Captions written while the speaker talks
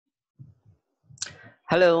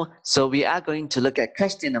Hello, so we are going to look at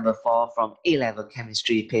question number 4 from A-Level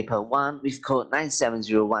Chemistry Paper 1 with code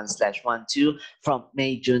 9701/12 from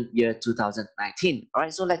May-June year 2019.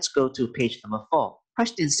 Alright, so let's go to page number 4.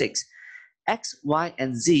 Question 6. X, Y,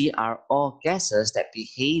 and Z are all gases that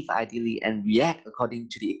behave ideally and react according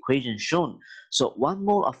to the equation shown. So 1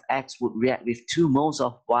 mole of X would react with 2 moles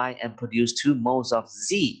of Y and produce 2 moles of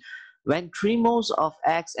Z. When 3 moles of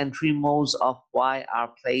X and 3 moles of Y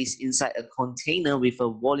are placed inside a container with a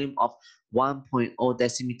volume of 1.0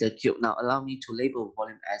 decimeter cube, now allow me to label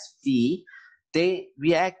volume as V, they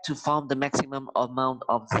react to form the maximum amount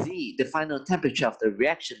of Z. The final temperature of the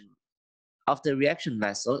reaction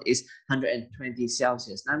vessel is 120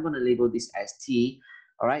 Celsius. Now I'm going to label this as T.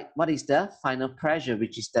 Alright, what is the final pressure,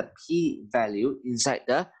 which is the P value inside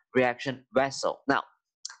the reaction vessel? Now,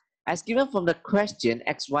 as given from the question,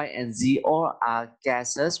 X, Y, and Z all are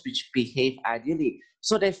gases which behave ideally.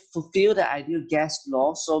 So they fulfill the ideal gas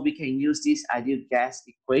law, so we can use this ideal gas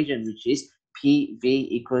equation, which is PV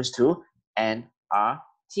equals to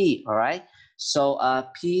nRT, alright? So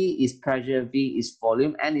P is pressure, V is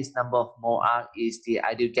volume, N is number of mole, R is the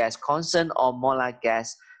ideal gas constant or molar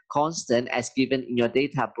gas constant as given in your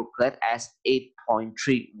data booklet as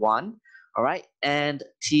 8.31. Alright, and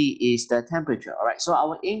T is the temperature. Alright, so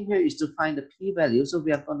our aim here is to find the P value. So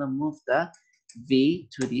we are going to move the V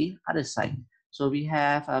to the other side. So we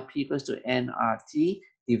have P equals to nRT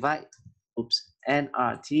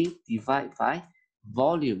nRT divide by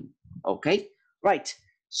volume. Okay, right.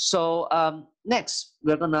 So next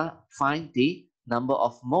we're gonna find the number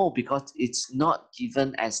of mole because it's not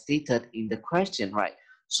given as stated in the question, right?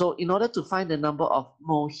 So in order to find the number of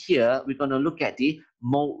mole here, we're going to look at the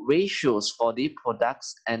mole ratios for the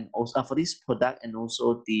products and also for this product and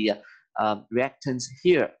also the reactants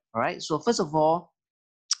here. All right. So first of all,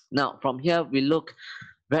 now from here we're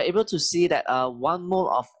able to see that 1 mole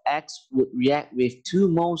of X would react with 2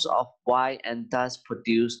 moles of Y and thus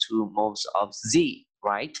produce 2 moles of Z.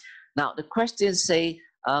 Right. Now the question say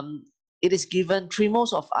it is given 3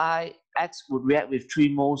 moles of X would react with 3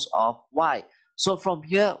 moles of Y. So from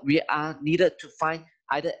here, we are needed to find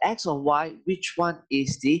either X or Y, which one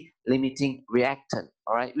is the limiting reactant,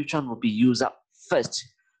 all right? Which one will be used up first,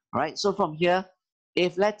 all right? So from here,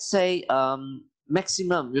 if let's say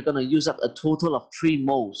maximum, we're going to use up a total of 3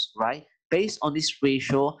 moles, right? Based on this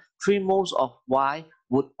ratio, 3 moles of Y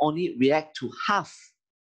would only react to half,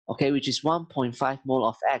 okay, which is 1.5 mole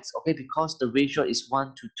of X, okay, because the ratio is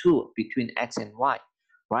 1 to 2 between X and Y.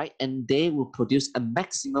 Right, and they will produce a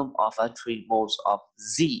maximum of 3 moles of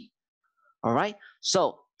Z. All right,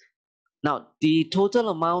 so now the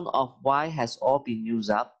total amount of Y has all been used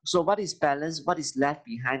up. So what is balanced? What is left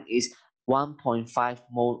behind is 1.5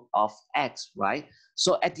 mole of X, right?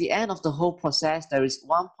 So at the end of the whole process, there is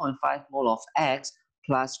 1.5 mole of X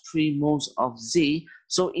plus 3 moles of Z.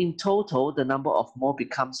 So in total, the number of mole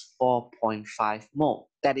becomes 4.5 mole.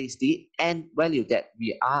 That is the end value that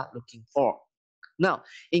we are looking for. Now,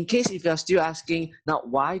 in case if you're still asking, now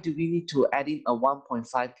why do we need to add in a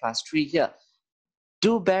 1.5 plus 3 here?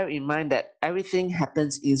 Do bear in mind that everything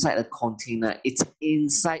happens inside a container. It's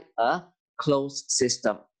inside a closed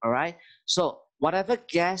system, all right? So whatever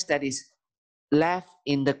gas that is left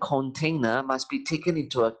in the container must be taken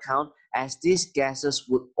into account as these gases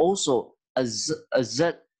would also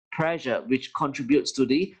exert pressure which contributes to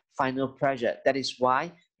the final pressure. That is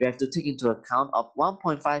why we have to take into account of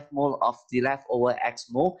 1.5 mole of the leftover X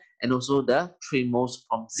mole and also the 3 moles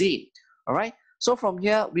from Z. All right. So from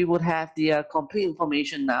here, we would have the complete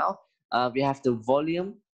information now. We have the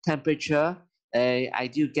volume, temperature,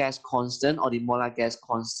 ideal gas constant or the molar gas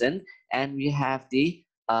constant, and we have the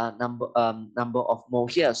number of mole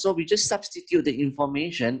here. So we just substitute the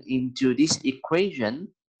information into this equation.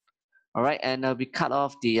 All right, and we cut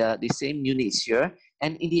off the same units here,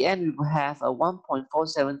 and in the end we will have a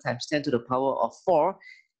 1.47 times 10 to the power of 4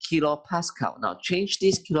 kilopascal. Now change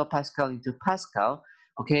this kilopascal into pascal,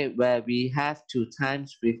 okay, where we have 2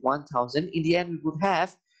 times with 1000. In the end we would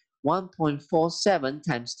have 1.47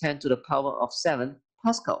 times 10 to the power of 7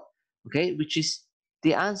 Pascal, okay, which is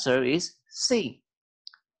the answer is C.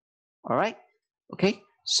 All right, okay,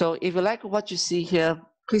 so if you like what you see here,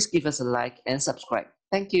 please give us a like and subscribe.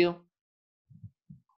 Thank you.